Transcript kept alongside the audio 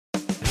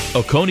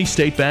Oconee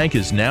State Bank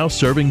is now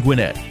serving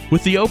Gwinnett.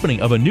 With the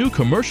opening of a new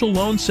commercial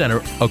loan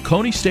center,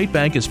 Oconee State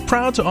Bank is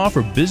proud to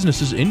offer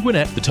businesses in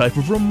Gwinnett the type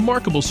of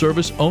remarkable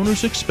service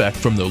owners expect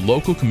from the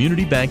local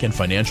community bank and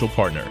financial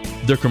partner.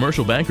 Their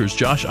commercial bankers,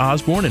 Josh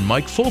Osborne and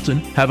Mike Fulton,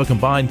 have a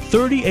combined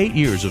 38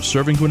 years of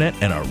serving Gwinnett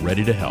and are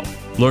ready to help.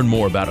 Learn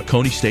more about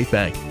Oconee State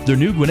Bank, their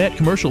new Gwinnett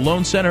Commercial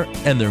Loan Center,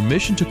 and their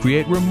mission to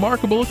create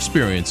remarkable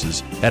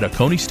experiences at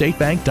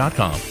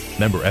OconeeStateBank.com.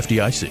 Member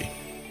FDIC.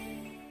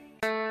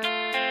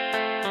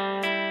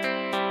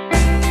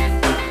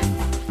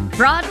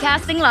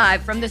 Broadcasting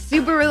live from the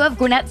Subaru of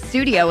Gwinnett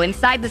studio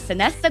inside the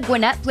Sonesta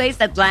Gwinnett Place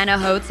Atlanta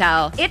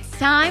Hotel. It's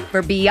time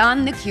for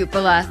Beyond the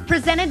Cupola,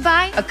 presented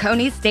by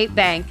Oconee State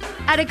Bank.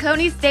 At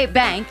Oconee State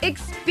Bank,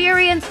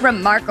 experience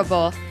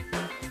remarkable.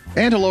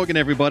 And hello again,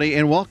 everybody,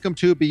 and welcome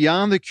to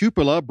Beyond the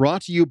Cupola,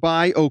 brought to you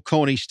by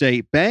Oconee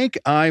State Bank.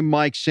 I'm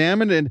Mike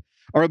Salmon, and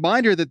a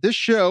reminder that this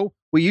show,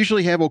 we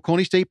usually have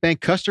Oconee State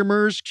Bank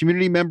customers,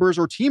 community members,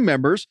 or team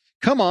members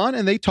come on,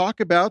 and they talk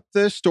about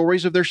the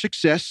stories of their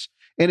success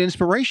and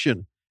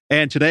inspiration.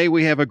 And today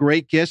we have a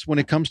great guest when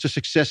it comes to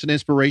success and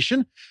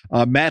inspiration.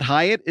 Matt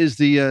Hyatt is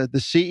the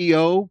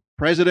CEO,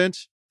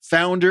 president,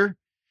 founder,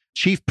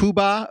 chief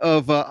poobah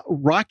of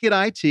Rocket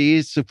IT.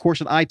 It's, of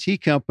course, an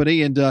IT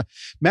company. And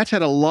Matt's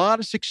had a lot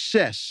of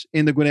success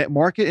in the Gwinnett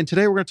market. And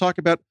today we're going to talk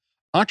about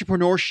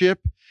entrepreneurship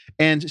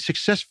and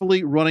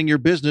successfully running your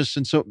business.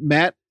 And so,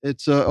 Matt,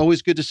 it's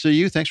always good to see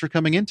you. Thanks for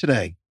coming in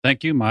today.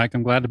 Thank you, Mike.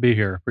 I'm glad to be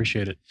here.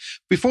 Appreciate it.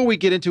 Before we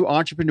get into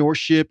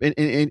entrepreneurship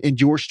and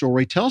your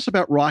story, tell us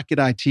about Rocket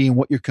IT and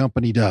what your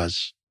company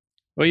does.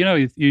 Well,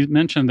 you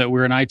mentioned that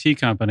we're an IT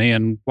company,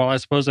 and while I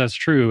suppose that's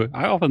true,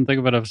 I often think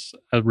of it as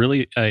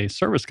a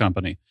service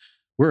company.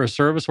 We're a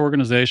service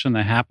organization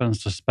that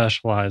happens to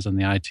specialize in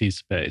the IT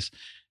space.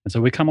 And so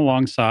we come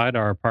alongside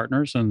our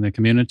partners in the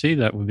community,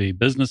 that would be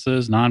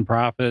businesses,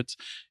 nonprofits,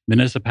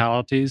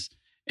 municipalities,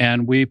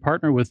 and we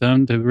partner with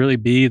them to really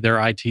be their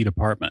IT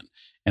department.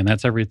 And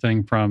that's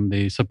everything from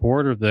the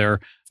support of their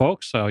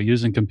folks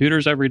using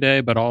computers every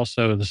day, but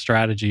also the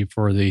strategy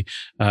for the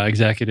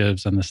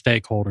executives and the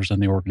stakeholders in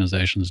the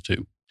organizations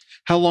too.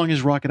 How long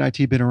has Rocket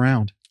IT been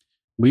around?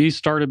 We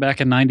started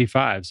back in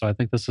 95, so I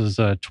think this is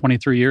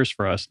 23 years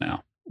for us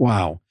now.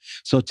 Wow.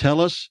 So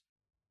tell us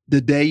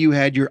the day you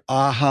had your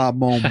aha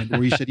moment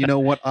where you said, you know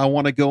what, I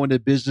want to go into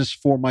business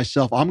for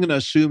myself. I'm going to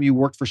assume you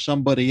worked for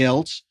somebody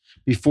else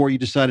before you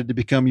decided to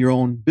become your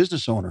own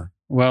business owner.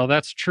 Well,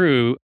 that's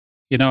true.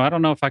 I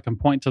don't know if I can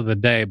point to the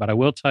day, but I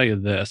will tell you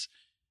this.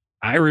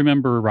 I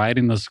remember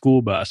riding the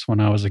school bus when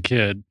I was a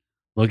kid,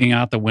 looking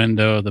out the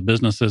window, the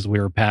businesses we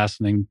were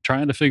passing,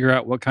 trying to figure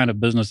out what kind of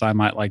business I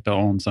might like to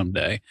own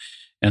someday.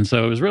 And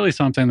so it was really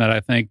something that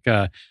I think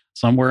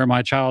somewhere in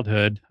my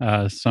childhood,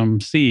 some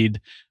seed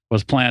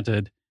was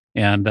planted,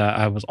 and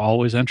I was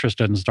always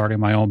interested in starting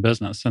my own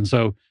business. And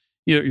so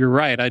you're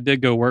right. I did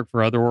go work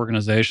for other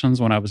organizations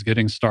when I was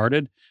getting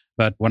started.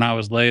 But when I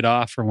was laid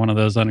off from one of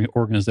those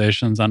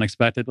organizations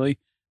unexpectedly,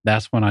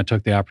 that's when I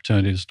took the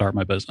opportunity to start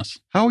my business.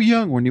 How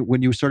young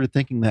when you started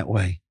thinking that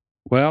way?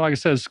 Well, like I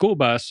said, school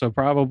bus, so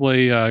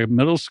probably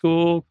middle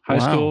school, high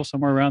school,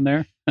 somewhere around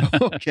there.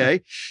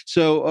 Okay.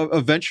 So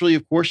eventually,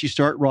 of course, you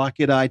start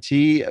Rocket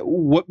IT.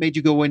 What made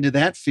you go into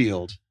that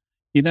field?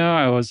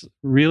 I was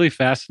really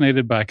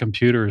fascinated by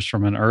computers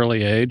from an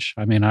early age.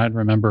 I mean, I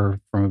remember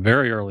from a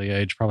very early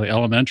age, probably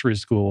elementary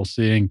school,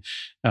 seeing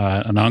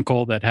an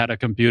uncle that had a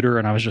computer,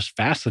 and I was just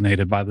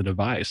fascinated by the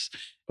device.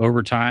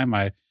 Over time,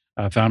 I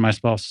found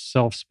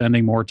myself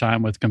spending more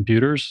time with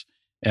computers,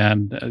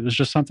 and it was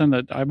just something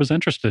that I was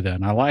interested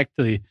in. I liked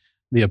the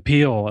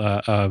appeal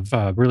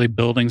of really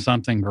building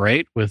something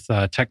great with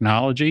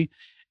technology,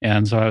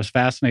 and so I was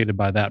fascinated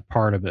by that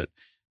part of it.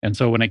 And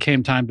so when it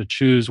came time to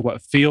choose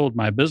what field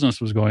my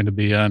business was going to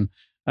be in,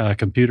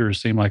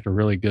 computers seemed like a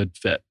really good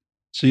fit.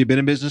 So you've been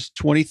in business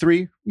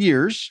 23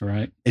 years.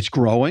 Right. It's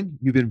growing.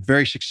 You've been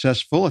very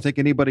successful. I think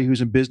anybody who's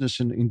in business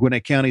in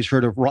Gwinnett County has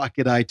heard of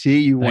Rocket IT.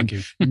 You won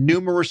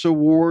numerous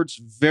awards,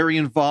 very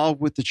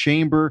involved with the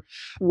chamber.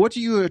 What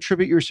do you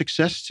attribute your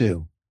success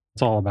to?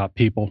 It's all about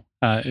people.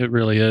 It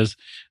really is.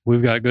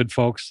 We've got good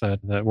folks that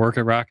work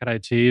at Rocket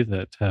IT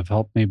that have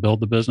helped me build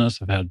the business.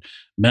 I've had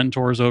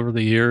mentors over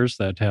the years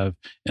that have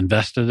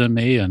invested in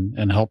me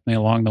and helped me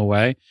along the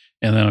way.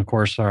 And then, of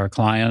course, our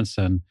clients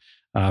and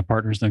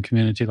partners in the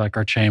community like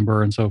our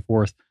chamber and so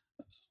forth,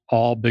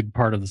 all big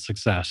part of the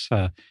success.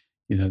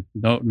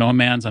 No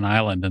man's an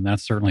island, and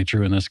that's certainly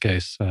true in this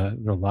case. There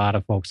are a lot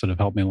of folks that have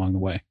helped me along the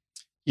way.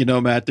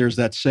 Matt, there's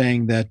that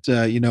saying that,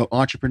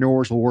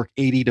 entrepreneurs will work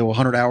 80 to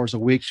 100 hours a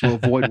week to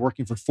avoid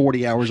working for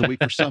 40 hours a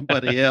week for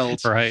somebody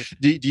else. Right.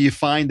 Do you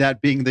find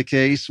that being the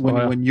case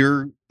when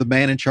you're the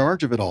man in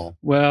charge of it all?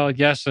 Well,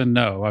 yes and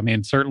no. I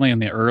mean, certainly in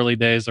the early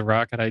days of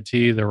Rocket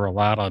IT, there were a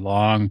lot of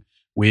long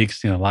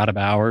weeks, a lot of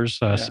hours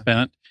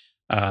spent.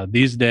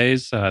 These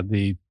days,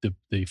 the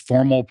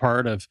formal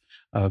part of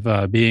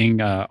being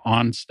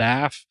on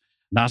staff,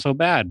 not so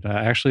bad.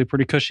 Actually, a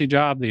pretty cushy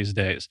job these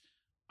days.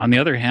 On the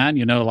other hand,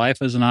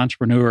 life as an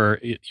entrepreneur,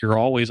 you're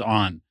always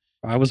on.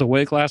 I was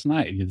awake last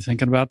night. You're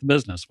thinking about the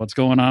business. What's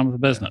going on with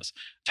the business?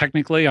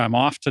 Technically, I'm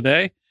off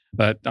today,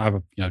 but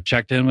I've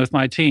checked in with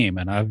my team,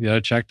 and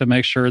I've checked to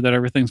make sure that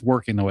everything's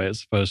working the way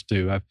it's supposed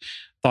to. I've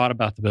thought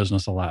about the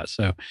business a lot.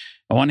 So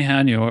on one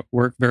hand, you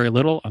work very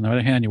little. On the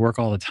other hand, you work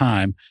all the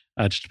time.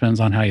 It just depends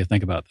on how you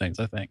think about things,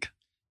 I think.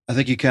 I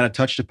think you kind of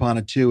touched upon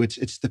it too.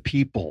 It's the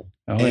people.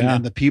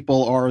 And the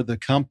people are the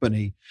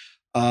company.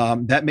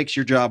 That makes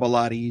your job a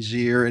lot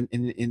easier, and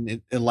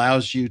it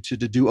allows you to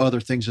do other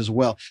things as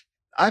well.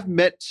 I've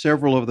met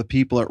several of the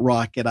people at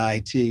Rocket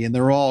IT, and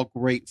they're all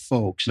great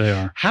folks. They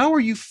are. How are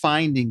you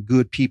finding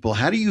good people?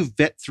 How do you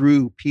vet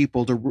through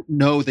people to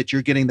know that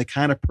you're getting the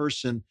kind of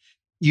person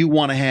you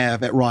want to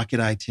have at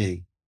Rocket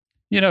IT?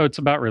 It's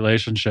about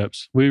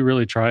relationships. We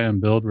really try and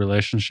build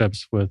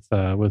relationships with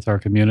our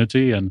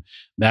community, and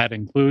that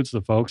includes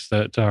the folks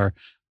that are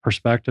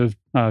prospective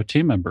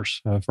team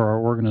members for our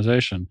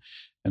organization.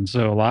 And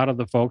so a lot of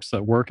the folks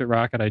that work at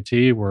Rocket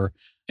IT were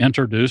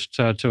introduced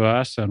to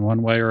us in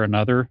one way or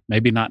another,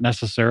 maybe not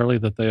necessarily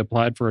that they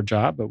applied for a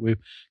job, but we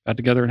got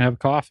together and have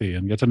coffee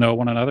and get to know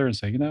one another and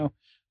say,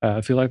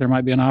 I feel like there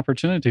might be an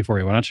opportunity for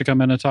you. Why don't you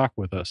come in and talk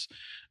with us?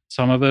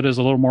 Some of it is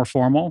a little more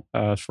formal.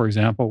 For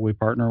example, we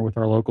partner with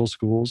our local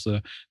schools,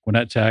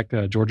 Gwinnett Tech,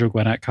 Georgia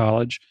Gwinnett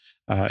College.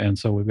 And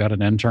so we've got an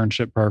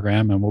internship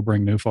program, and we'll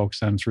bring new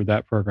folks in through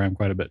that program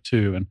quite a bit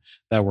too. And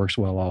that works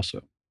well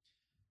also.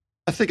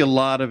 I think a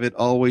lot of it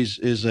always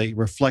is a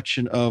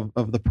reflection of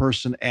the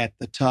person at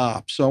the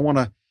top. So I want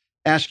to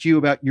ask you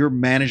about your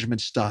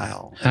management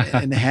style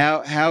and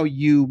how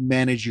you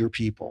manage your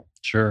people.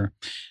 Sure.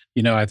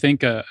 I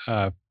think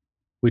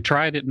we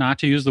tried not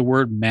to use the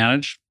word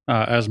manage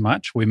as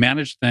much. We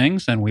manage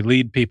things and we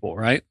lead people,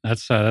 right?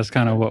 That's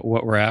kind of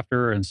what we're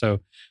after. And so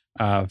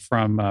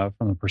from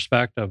the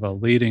perspective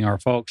of leading our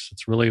folks,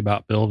 it's really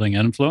about building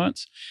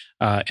influence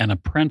and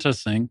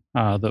apprenticing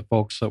the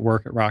folks that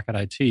work at Rocket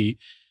IT.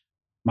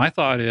 My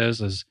thought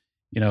is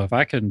if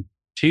I can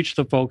teach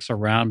the folks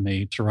around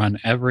me to run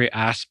every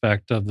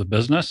aspect of the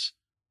business,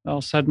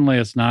 well, suddenly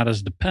it's not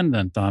as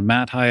dependent on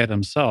Matt Hyatt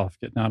himself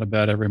getting out of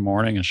bed every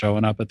morning and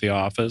showing up at the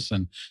office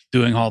and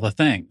doing all the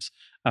things.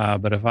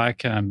 But if I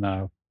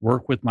can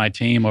work with my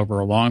team over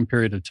a long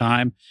period of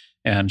time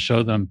and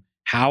show them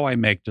how I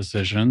make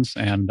decisions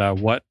and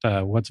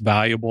what's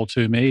valuable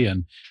to me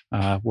and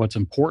what's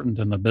important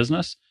in the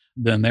business,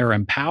 then they're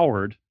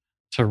empowered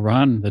to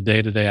run the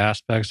day-to-day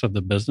aspects of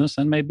the business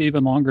and maybe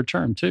even longer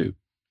term too.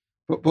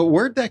 But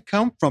where'd that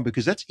come from?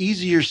 Because that's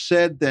easier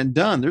said than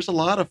done. There's a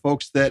lot of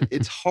folks that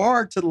it's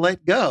hard to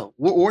let go.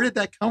 Where did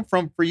that come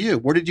from for you?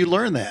 Where did you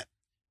learn that?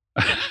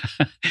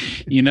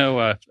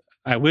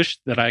 I wish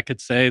that I could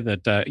say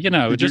that,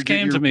 it just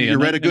came to me. You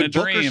read a good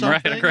book or something?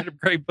 Right? I read a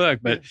great book,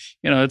 but,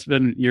 it's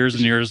been years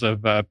and years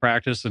of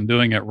practice and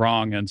doing it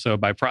wrong. And so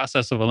by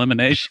process of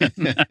elimination,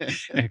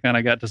 I kind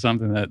of got to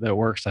something that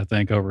works, I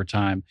think, over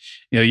time.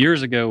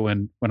 Years ago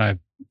when I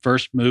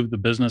first moved the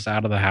business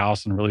out of the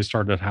house and really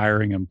started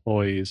hiring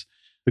employees,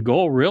 the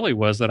goal really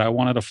was that I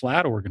wanted a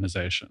flat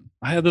organization.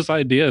 I had this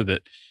idea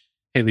that,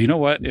 hey, you know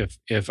what?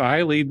 If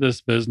I lead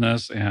this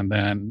business and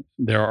then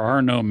there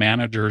are no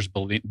managers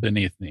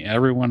beneath me,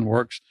 everyone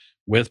works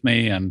with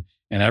me and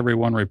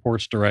everyone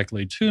reports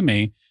directly to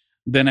me,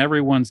 then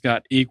everyone's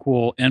got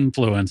equal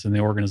influence in the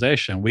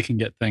organization. We can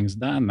get things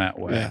done that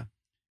way. Yeah.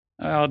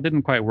 Well, it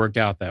didn't quite work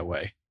out that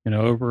way.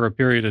 Over a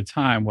period of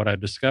time, what I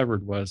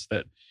discovered was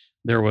that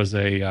there was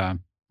a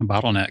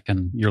bottleneck,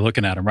 and you're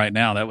looking at them right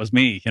now. That was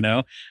me.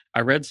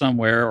 I read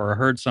somewhere or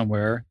heard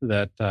somewhere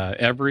that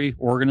every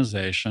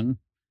organization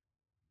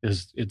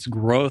its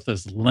growth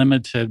is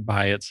limited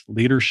by its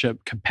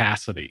leadership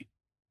capacity.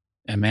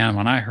 And man,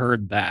 when I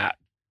heard that,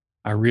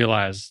 I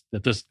realized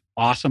that this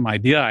awesome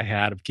idea I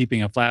had of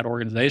keeping a flat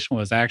organization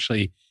was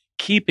actually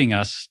keeping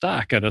us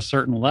stuck at a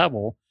certain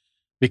level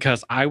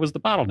because I was the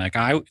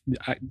bottleneck.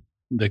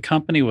 The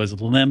company was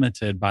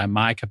limited by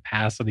my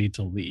capacity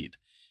to lead.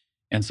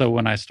 And so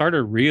when I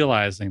started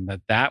realizing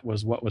that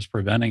was what was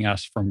preventing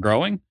us from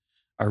growing,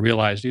 I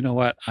realized, you know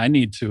what? I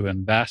need to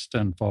invest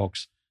in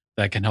folks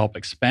that can help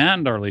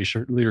expand our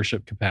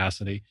leadership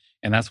capacity.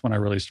 And that's when I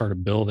really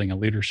started building a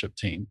leadership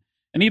team.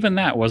 And even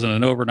that wasn't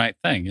an overnight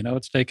thing.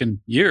 It's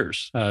taken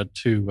years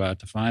to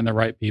find the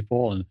right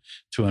people and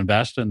to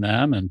invest in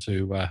them and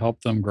to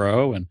help them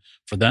grow and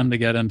for them to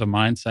get into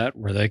mindset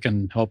where they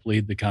can help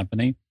lead the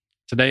company.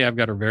 Today, I've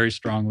got a very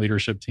strong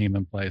leadership team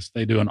in place.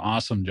 They do an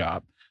awesome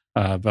job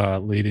of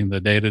leading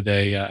the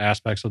day-to-day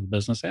aspects of the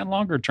business and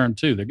longer term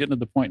too. They're getting to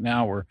the point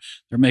now where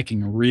they're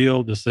making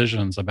real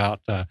decisions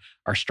about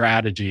our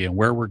strategy and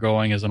where we're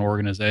going as an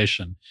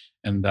organization.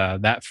 And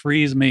that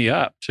frees me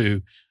up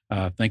to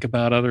think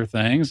about other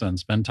things and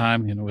spend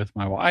time, with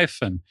my wife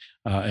and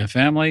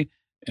family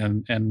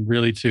and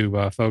really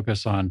to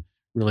focus on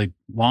really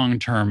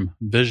long-term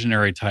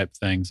visionary type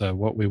things of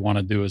what we want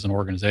to do as an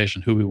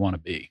organization, who we want to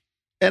be.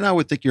 And I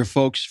would think your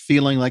folks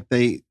feeling like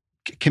they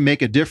can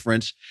make a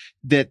difference,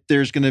 that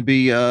there's going to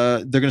be,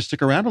 they're going to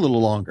stick around a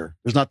little longer.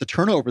 There's not the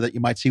turnover that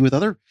you might see with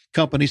other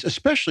companies,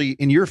 especially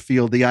in your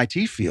field, the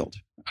IT field.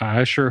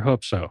 I sure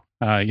hope so.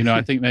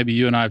 I think maybe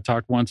you and I have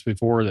talked once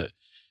before that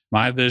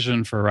my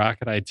vision for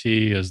Rocket IT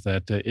is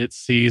that it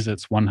sees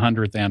its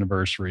 100th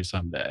anniversary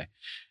someday.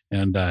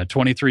 And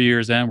 23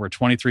 years in, we're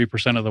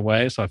 23% of the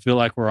way. So I feel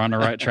like we're on the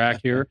right track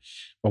here.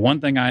 But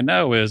one thing I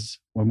know is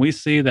when we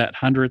see that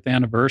 100th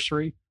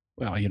anniversary,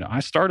 well, I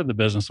started the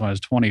business when I was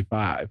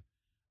 25.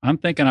 I'm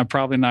thinking I'm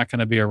probably not going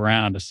to be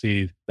around to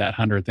see that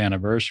 100th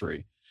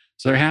anniversary.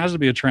 So there has to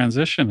be a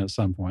transition at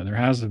some point. There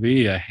has to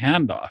be a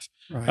handoff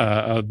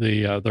of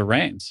the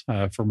reins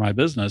for my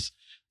business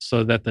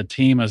so that the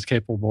team is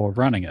capable of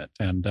running it.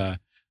 And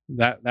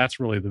that's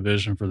really the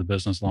vision for the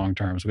business long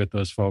term, is get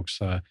those folks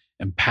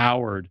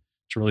empowered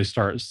to really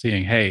start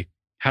seeing, hey,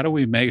 how do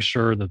we make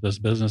sure that this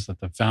business, that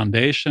the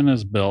foundation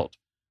is built,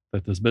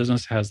 that this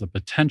business has the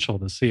potential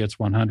to see its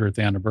 100th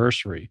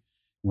anniversary?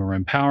 When we're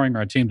empowering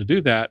our team to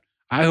do that,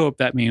 I hope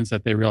that means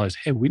that they realize,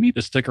 hey, we need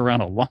to stick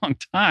around a long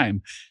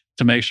time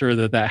to make sure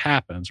that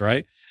happens,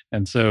 right?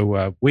 And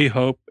so we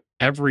hope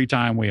every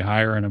time we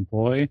hire an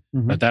employee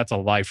that that's a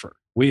lifer.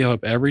 We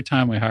hope every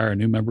time we hire a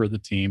new member of the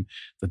team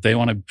that they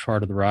want to be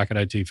part of the Rocket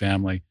IT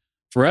family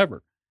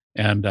forever.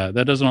 And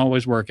that doesn't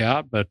always work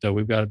out, but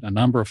we've got a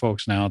number of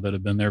folks now that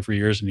have been there for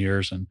years and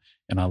years, and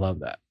I love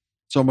that.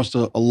 It's almost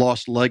a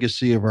lost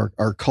legacy of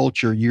our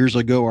culture. Years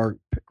ago, our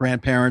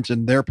grandparents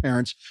and their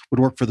parents would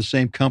work for the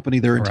same company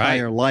their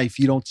entire life.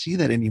 You don't see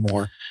that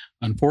anymore.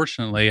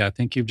 Unfortunately, I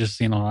think you've just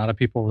seen a lot of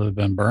people that have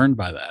been burned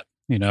by that.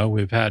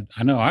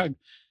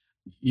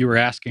 You were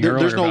asking earlier.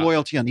 There's no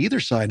loyalty on either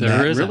side.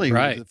 There isn't, really,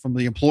 right? From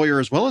the employer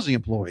as well as the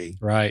employee.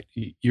 Right.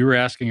 You were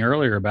asking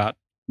earlier about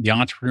the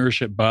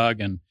entrepreneurship bug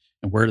and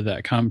where did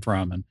that come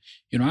from? And,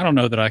 I don't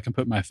know that I can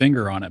put my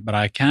finger on it, but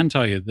I can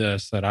tell you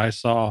this, that I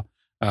saw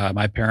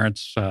my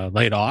parents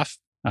laid off.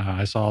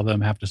 I saw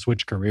them have to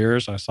switch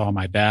careers. I saw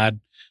my dad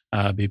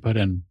be put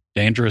in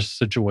dangerous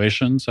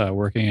situations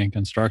working in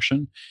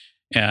construction.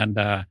 And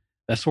that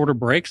sort of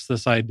breaks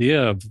this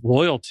idea of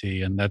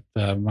loyalty and that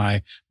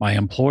my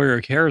employer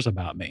cares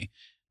about me.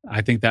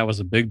 I think that was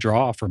a big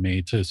draw for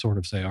me to sort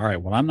of say, all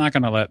right, well, I'm not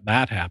going to let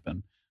that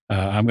happen.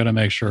 I'm going to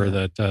make sure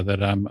that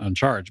I'm in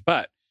charge.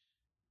 But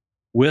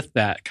with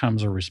that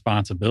comes a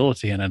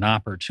responsibility and an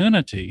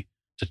opportunity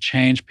to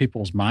change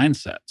people's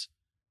mindsets.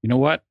 You know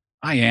what?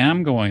 I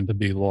am going to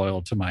be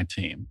loyal to my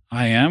team.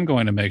 I am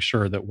going to make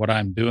sure that what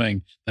I'm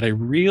doing, that I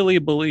really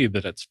believe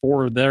that it's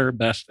for their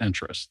best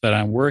interests, that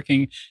I'm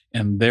working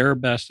in their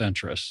best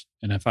interests.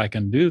 And if I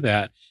can do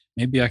that,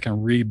 maybe I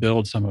can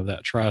rebuild some of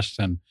that trust,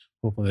 and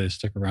hopefully they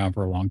stick around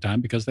for a long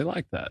time because they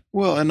like that.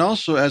 Well, and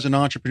also as an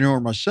entrepreneur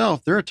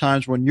myself, there are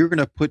times when you're going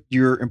to put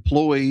your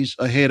employees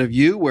ahead of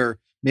you where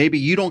maybe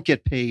you don't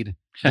get paid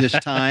this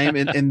time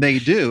and they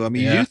do. I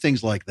mean, you do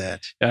things like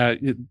that.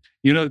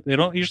 They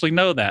don't usually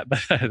know that, but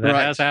that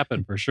has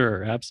happened for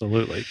sure.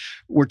 Absolutely.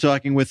 We're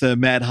talking with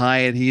Matt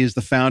Hyatt. He is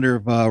the founder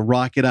of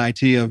Rocket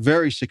IT, a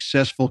very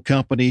successful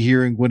company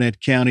here in Gwinnett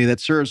County that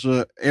serves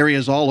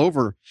areas all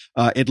over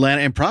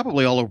Atlanta and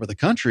probably all over the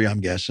country,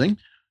 I'm guessing.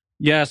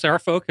 Yes, our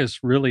focus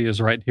really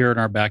is right here in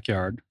our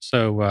backyard.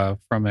 So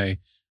from a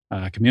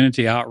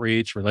community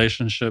outreach,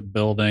 relationship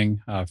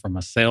building, from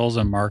a sales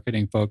and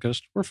marketing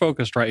focused, we're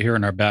focused right here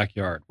in our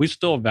backyard. We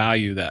still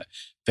value that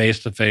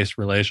face-to-face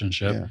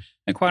relationship. Yeah.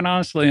 And quite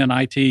honestly, in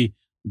IT,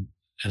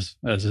 as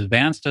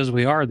advanced as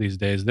we are these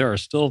days, there are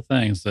still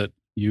things that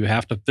you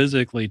have to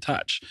physically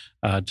touch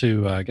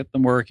to get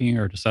them working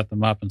or to set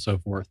them up and so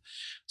forth.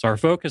 So our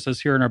focus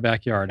is here in our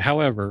backyard.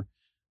 However,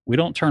 we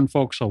don't turn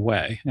folks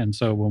away. And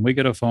so when we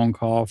get a phone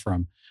call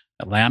from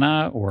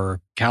Atlanta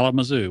or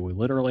Kalamazoo, we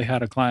literally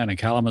had a client in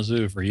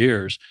Kalamazoo for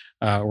years,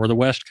 or the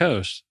West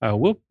Coast,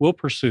 we'll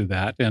pursue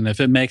that. And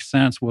if it makes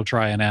sense, we'll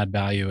try and add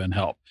value and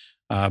help.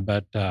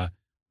 But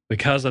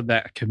because of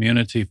that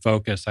community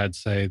focus, I'd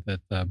say that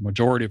the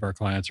majority of our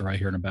clients are right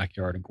here in the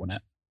backyard in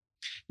Gwinnett.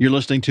 You're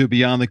listening to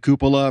Beyond the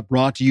Cupola,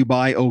 brought to you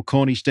by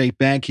Oconee State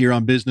Bank here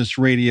on Business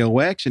Radio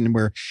X. And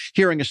we're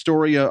hearing a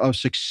story of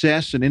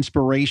success and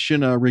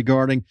inspiration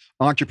regarding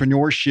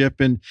entrepreneurship.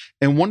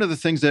 And one of the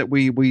things that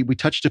we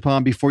touched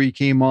upon before you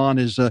came on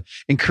is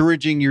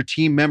encouraging your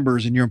team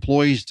members and your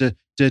employees to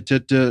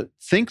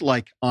think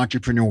like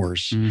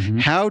entrepreneurs. Mm-hmm.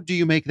 How do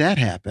you make that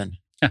happen?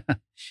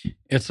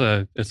 It's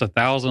a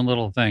thousand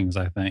little things,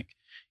 I think.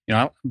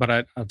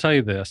 But I'll tell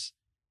you this.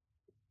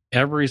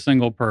 Every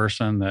single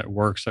person that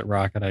works at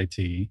Rocket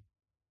IT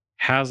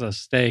has a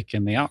stake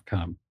in the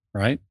outcome,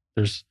 right?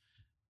 It's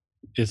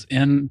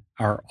in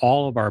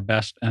all of our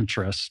best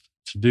interest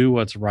to do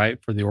what's right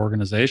for the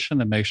organization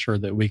and make sure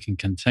that we can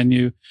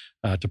continue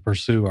to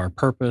pursue our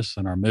purpose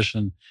and our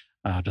mission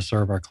to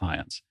serve our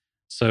clients.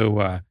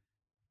 So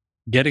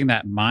getting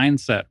that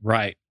mindset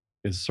right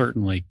is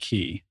certainly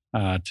key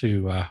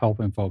to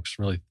helping folks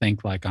really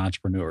think like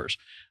entrepreneurs,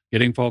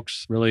 getting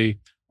folks really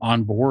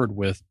on board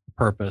with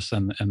purpose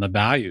and the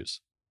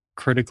values,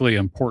 critically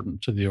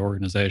important to the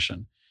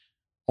organization.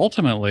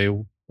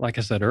 Ultimately, like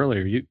I said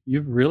earlier,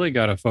 you've really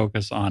got to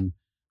focus on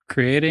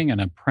creating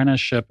an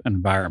apprenticeship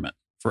environment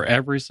for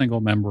every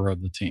single member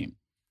of the team.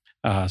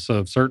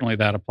 So certainly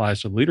that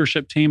applies to the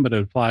leadership team, but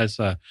it applies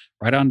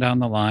right on down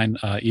the line,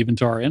 even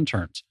to our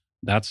interns.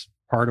 That's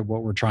part of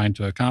what we're trying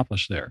to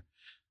accomplish there.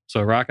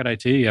 So Rocket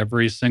IT,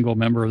 every single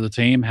member of the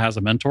team has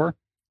a mentor.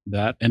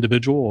 That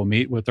individual will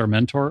meet with their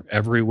mentor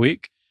every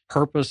week.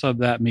 Purpose of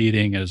that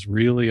meeting is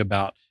really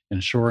about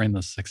ensuring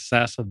the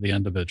success of the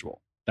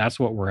individual. That's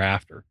what we're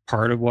after.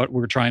 Part of what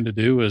we're trying to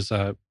do is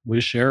we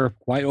share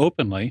quite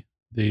openly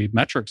the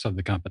metrics of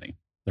the company,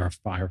 our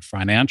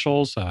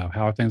financials,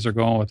 how things are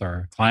going with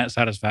our client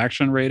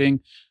satisfaction rating,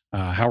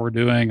 how we're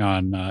doing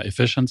on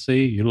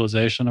efficiency,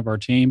 utilization of our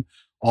team.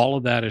 All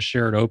of that is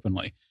shared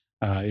openly.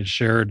 It's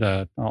shared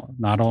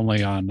not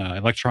only on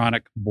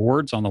electronic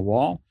boards on the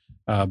wall,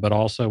 but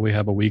also we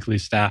have a weekly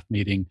staff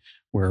meeting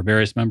where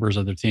various members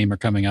of the team are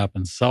coming up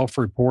and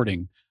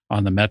self-reporting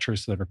on the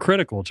metrics that are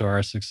critical to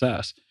our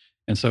success.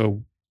 And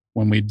so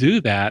when we do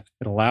that,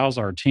 it allows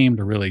our team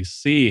to really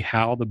see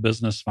how the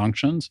business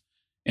functions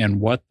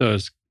and what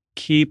those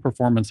key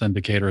performance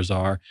indicators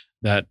are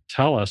that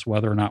tell us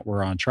whether or not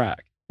we're on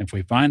track. If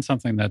we find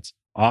something that's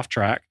off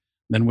track,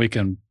 then we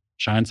can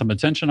shine some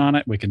attention on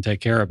it. We can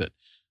take care of it.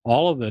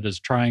 All of it is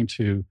trying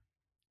to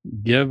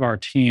give our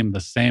team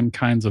the same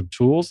kinds of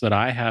tools that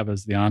I have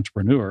as the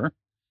entrepreneur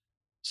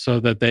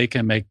so that they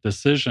can make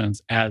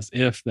decisions as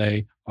if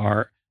they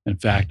are, in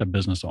fact, a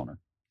business owner.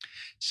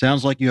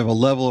 Sounds like you have a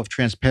level of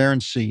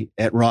transparency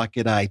at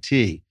Rocket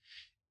IT.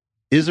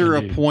 Is there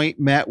a point,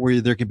 Matt, where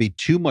there can be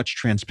too much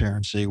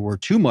transparency, where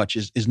too much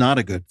is not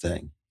a good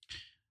thing?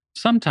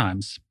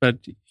 Sometimes, but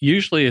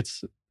usually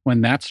it's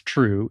when that's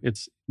true,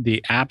 it's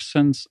the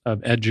absence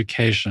of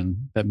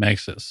education that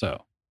makes it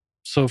so.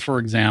 So, for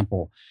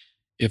example,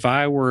 if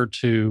I were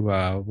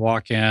to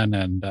walk in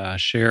and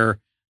share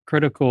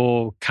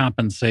critical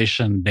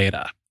compensation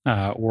data,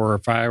 or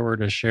if I were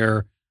to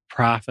share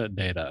profit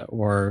data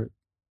or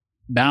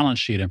balance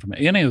sheet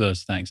information, any of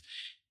those things,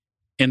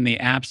 in the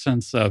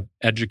absence of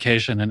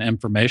education and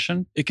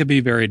information, it could be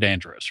very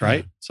dangerous,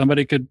 right?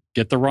 Somebody could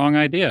get the wrong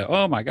idea.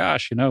 Oh my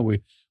gosh,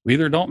 we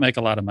either don't make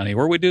a lot of money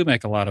or we do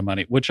make a lot of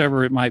money,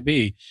 whichever it might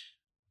be.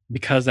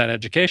 Because that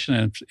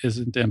education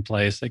isn't in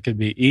place, it could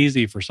be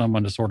easy for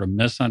someone to sort of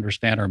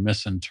misunderstand or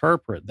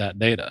misinterpret that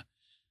data.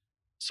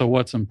 So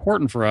what's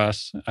important for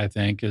us, I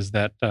think, is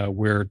that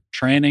we're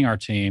training our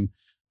team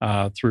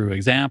through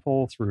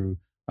example, through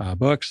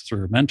books,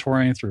 through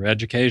mentoring, through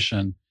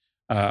education,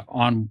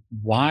 on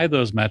why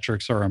those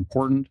metrics are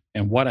important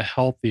and what a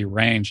healthy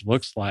range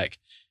looks like,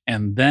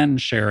 and then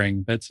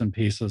sharing bits and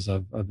pieces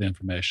of the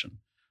information.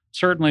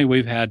 Certainly,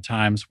 we've had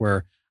times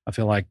where I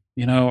feel like,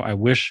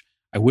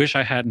 I wish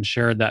I hadn't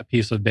shared that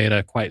piece of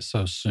data quite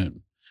so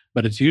soon.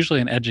 But it's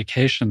usually an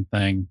education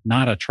thing,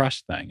 not a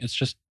trust thing. It's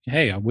just,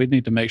 hey, we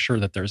need to make sure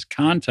that there's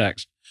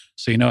context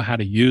so you know how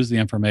to use the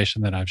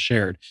information that I've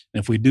shared.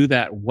 And if we do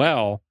that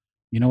well,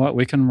 you know what?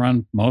 We can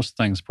run most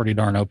things pretty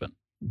darn open.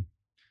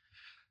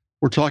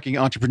 We're talking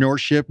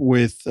entrepreneurship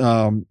with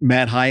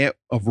Matt Hyatt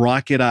of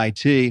Rocket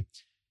IT.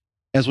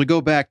 As we go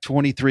back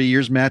 23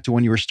 years, Matt, to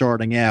when you were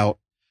starting out,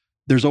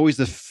 there's always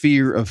the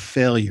fear of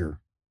failure.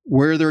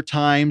 Were there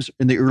times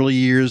in the early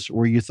years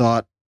where you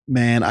thought,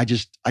 man, I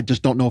just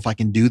don't know if I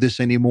can do this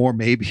anymore.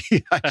 Maybe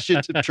I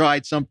should have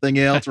tried something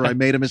else, or I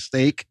made a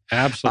mistake?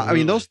 Absolutely. I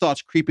mean, those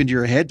thoughts creep into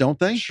your head, don't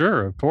they?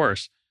 Sure, of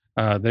course.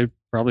 They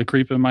probably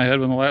creep in my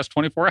head in the last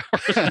 24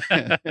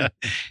 hours.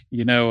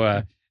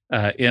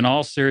 In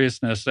all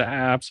seriousness,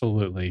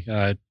 absolutely.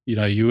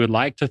 You would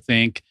like to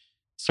think,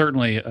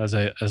 certainly as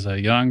a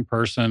young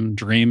person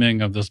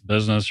dreaming of this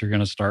business you're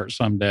going to start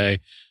someday,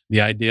 the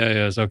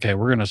idea is, okay,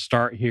 we're going to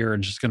start here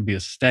and just going to be a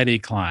steady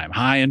climb,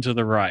 high and to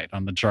the right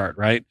on the chart,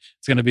 right?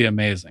 It's going to be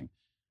amazing.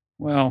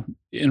 Well,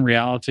 in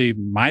reality,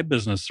 my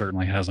business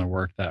certainly hasn't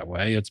worked that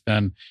way. It's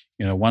been,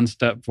 one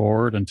step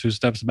forward and two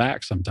steps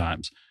back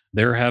sometimes.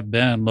 There have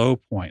been low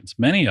points,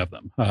 many of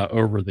them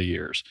over the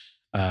years.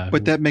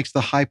 But that makes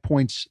the high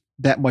points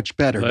that much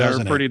better,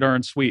 doesn't it? They're pretty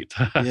darn sweet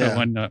Yeah.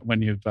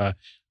 when you've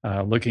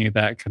looking at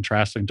that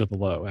contrasting to the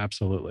low.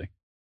 Absolutely.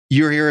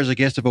 You're here as a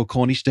guest of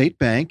Oconee State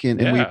Bank, and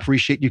we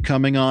appreciate you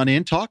coming on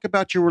in. Talk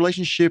about your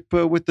relationship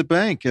with the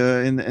bank,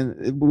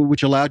 and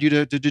which allowed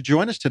you to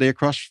join us today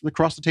across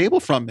the table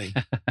from me.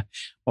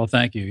 Well,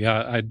 thank you.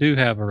 Yeah, I do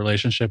have a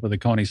relationship with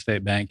Oconee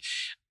State Bank.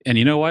 And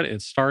you know what?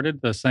 It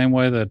started the same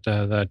way that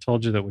I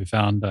told you that we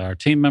found our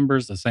team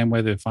members, the same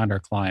way that we find our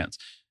clients.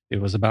 It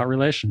was about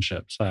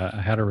relationships. I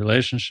had a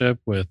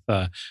relationship with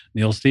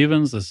Neil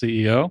Stevens, the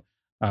CEO.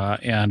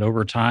 And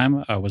over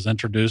time, I was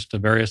introduced to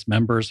various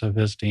members of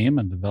his team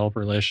and developed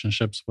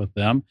relationships with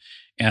them.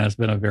 And it's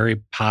been a very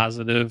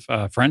positive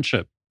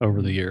friendship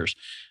over the years.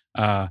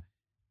 Not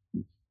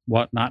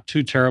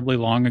too terribly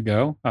long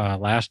ago,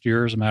 last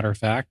year, as a matter of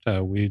fact,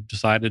 we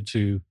decided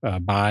to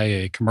buy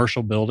a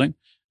commercial building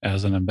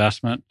as an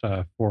investment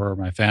for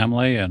my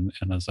family and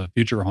as a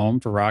future home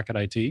for Rocket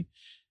IT.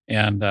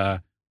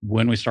 And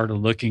when we started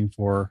looking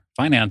for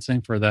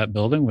financing for that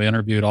building, we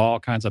interviewed all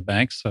kinds of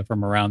banks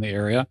from around the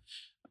area.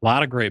 A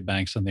lot of great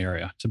banks in the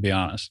area, to be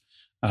honest.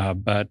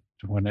 But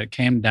when it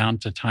came down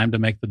to time to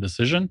make the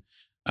decision,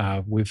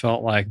 we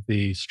felt like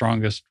the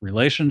strongest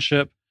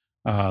relationship,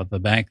 the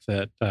bank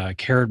that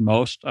cared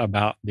most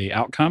about the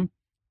outcome,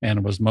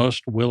 and was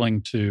most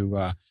willing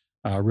to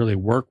really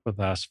work with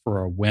us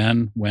for a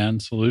win-win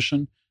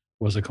solution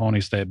was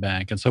Oconee State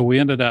Bank. And so we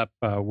ended up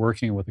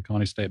working with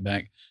Oconee State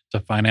Bank to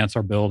finance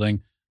our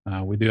building.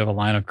 We do have a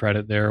line of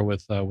credit there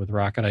with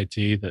Rocket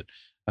IT that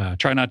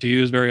try not to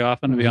use very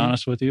often, to be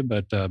honest with you,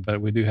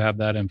 but we do have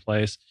that in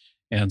place.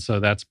 And so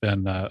that's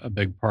been a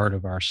big part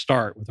of our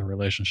start with a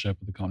relationship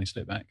with Oconee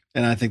State Bank.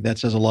 And I think that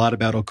says a lot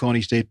about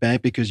Oconee State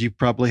Bank, because you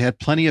probably had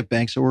plenty of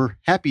banks that were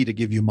happy to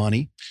give you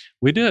money.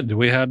 We did.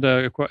 We had,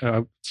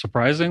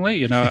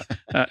 surprisingly,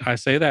 I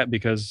say that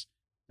because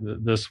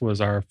this was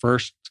our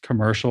first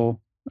commercial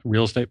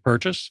real estate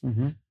purchase.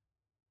 Mm-hmm.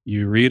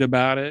 You read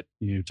about it,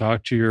 you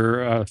talk to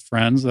your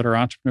friends that are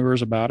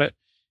entrepreneurs about it,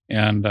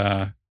 and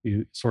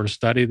you sort of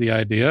study the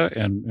idea.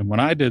 And when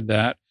I did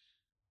that,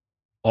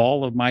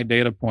 all of my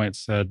data points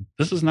said,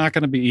 this is not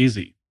going to be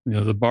easy.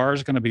 The bar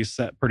is going to be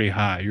set pretty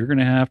high. You're going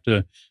to have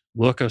to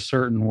look a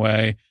certain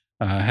way,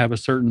 have a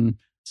certain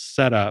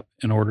setup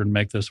in order to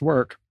make this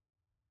work.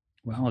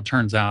 Well, it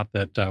turns out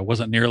that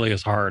wasn't nearly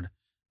as hard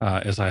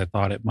as I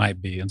thought it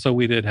might be. And so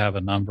we did have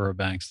a number of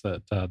banks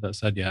that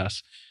said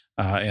yes.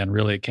 And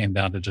really it came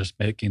down to just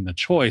making the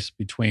choice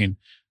between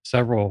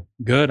several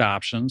good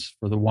options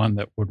for the one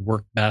that would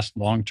work best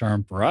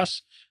long-term for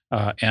us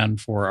and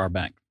for our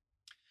bank.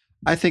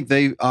 I think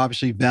they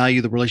obviously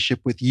value the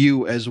relationship with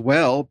you as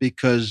well,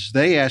 because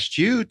they asked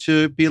you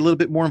to be a little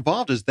bit more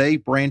involved as they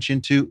branch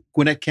into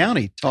Gwinnett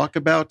County. Talk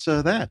about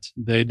that.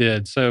 They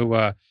did.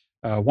 So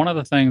one of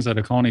the things that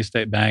Oconee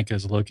State Bank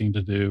is looking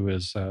to do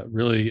is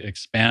really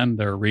expand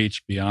their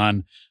reach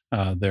beyond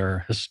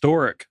their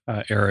historic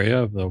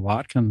area of the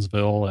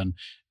Watkinsville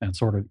and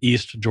sort of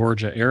East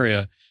Georgia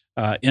area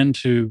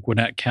into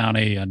Gwinnett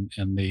County and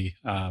the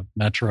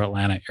Metro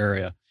Atlanta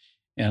area.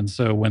 And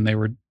so when they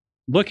were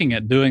looking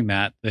at doing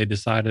that, they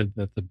decided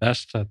that the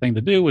best thing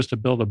to do was to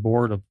build a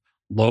board of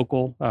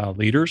local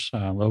leaders,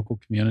 local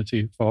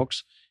community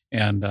folks.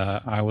 And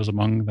I was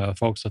among the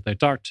folks that they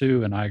talked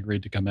to, and I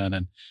agreed to come in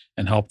and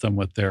help them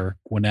with their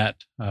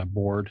Gwinnett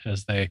board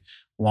as they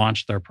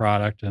launched their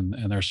product and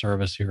their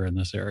service here in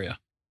this area.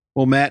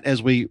 Well, Matt,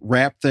 as we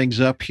wrap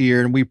things up here,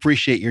 and we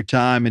appreciate your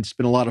time, it's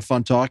been a lot of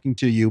fun talking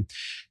to you.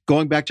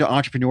 Going back to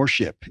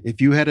entrepreneurship,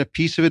 if you had a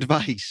piece of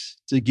advice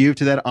to give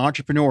to that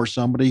entrepreneur,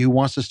 somebody who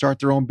wants to start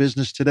their own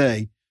business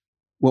today,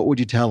 what would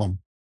you tell them?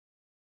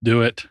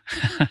 Do it.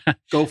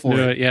 Go for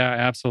it. Yeah,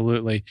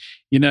 absolutely.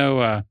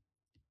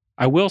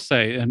 I will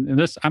say, and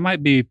this, I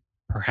might be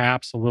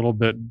perhaps a little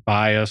bit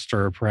biased,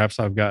 or perhaps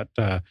I've got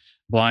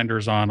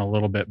blinders on a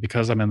little bit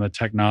because I'm in the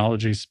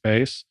technology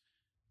space.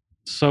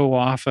 So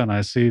often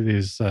I see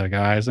these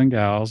guys and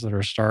gals that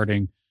are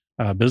starting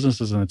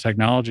businesses in the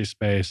technology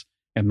space,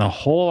 and the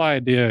whole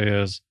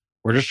idea is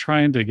we're just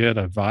trying to get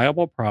a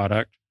viable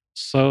product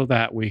so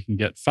that we can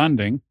get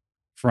funding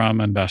from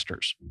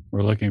investors.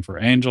 We're looking for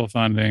angel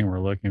funding.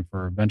 We're looking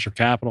for venture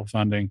capital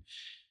funding.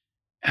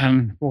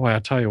 And boy, I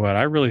tell you what,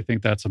 I really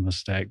think that's a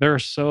mistake. There are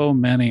so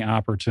many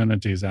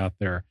opportunities out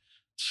there,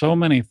 so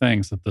many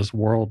things that this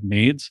world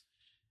needs.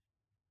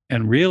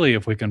 And really,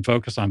 if we can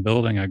focus on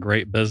building a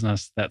great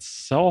business that's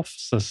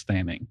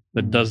self-sustaining,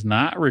 that does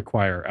not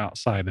require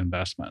outside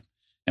investment,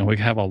 and we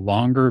have a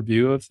longer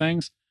view of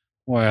things,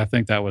 boy, I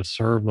think that would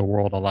serve the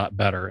world a lot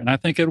better. And I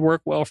think it'd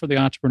work well for the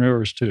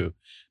entrepreneurs too.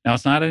 Now,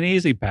 it's not an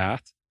easy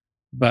path,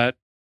 but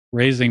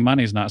raising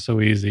money is not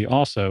so easy.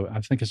 Also,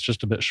 I think it's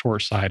just a bit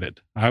short-sighted.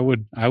 I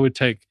would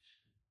take,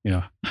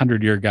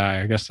 100-year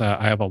guy. I guess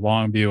I have a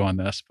long view on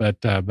this,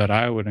 but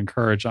I would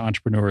encourage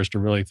entrepreneurs to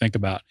really think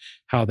about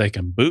how they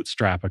can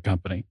bootstrap a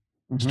company,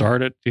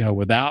 start it,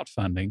 without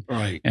funding,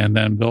 right, and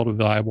then build a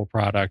valuable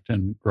product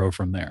and grow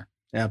from there.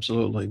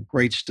 Absolutely.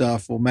 Great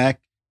stuff. Well,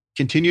 Mac,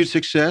 continued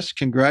success.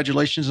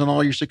 Congratulations on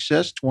all your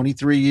success.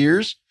 23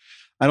 years.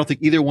 I don't think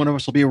either one of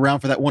us will be around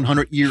for that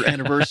 100-year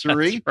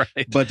anniversary,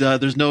 right. But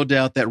there's no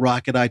doubt that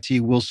Rocket IT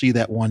will see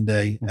that one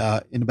day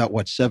in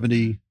about,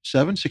 67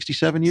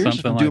 years? Something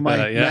if I'm doing like my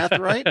that, yeah. math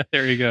right.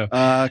 There you go.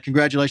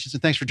 Congratulations,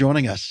 and thanks for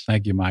joining us.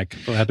 Thank you, Mike.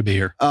 Glad to be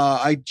here.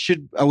 I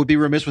would be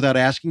remiss without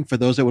asking, for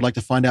those that would like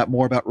to find out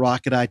more about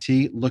Rocket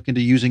IT, look into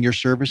using your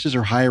services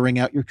or hiring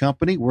out your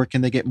company, where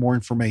can they get more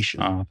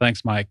information?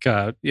 Thanks, Mike.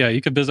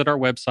 You can visit our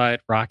website,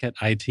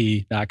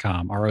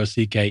 rocketit.com,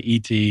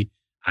 ROCKET.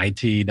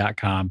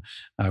 IT.com.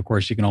 Of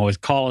course, you can always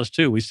call us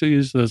too. We still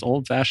use those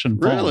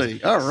old-fashioned phones.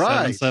 Really? All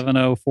right.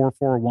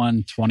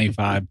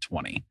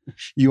 770-441-2520.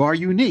 You are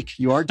unique.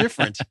 You are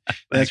different.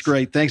 That's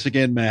great. Thanks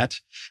again,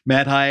 Matt.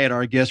 Matt Hyatt,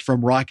 our guest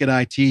from Rocket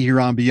IT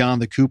here on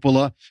Beyond the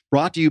Cupola,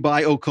 brought to you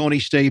by Oconee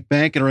State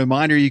Bank. And a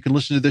reminder, you can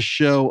listen to this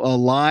show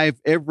live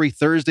every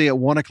Thursday at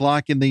 1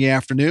 o'clock in the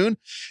afternoon.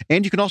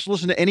 And you can also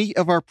listen to any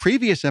of our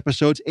previous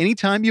episodes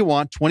anytime you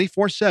want,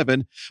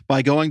 24/7,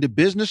 by going to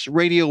Business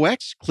Radio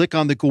X, click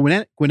on the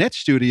Gwinnett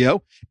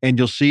Studio, and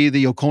you'll see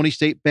the Oconee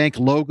State Bank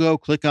logo.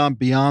 Click on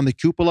Beyond the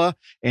Cupola,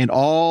 and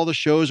all the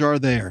shows are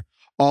there.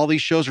 All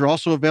these shows are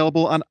also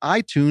available on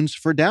iTunes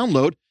for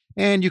download,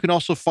 and you can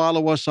also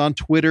follow us on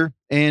Twitter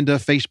and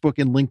Facebook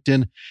and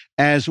LinkedIn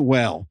as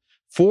well.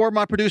 For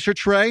my producer,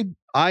 Trey,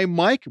 I'm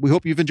Mike. We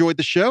hope you've enjoyed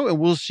the show, and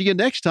we'll see you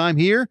next time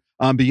here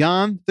on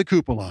Beyond the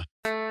Cupola.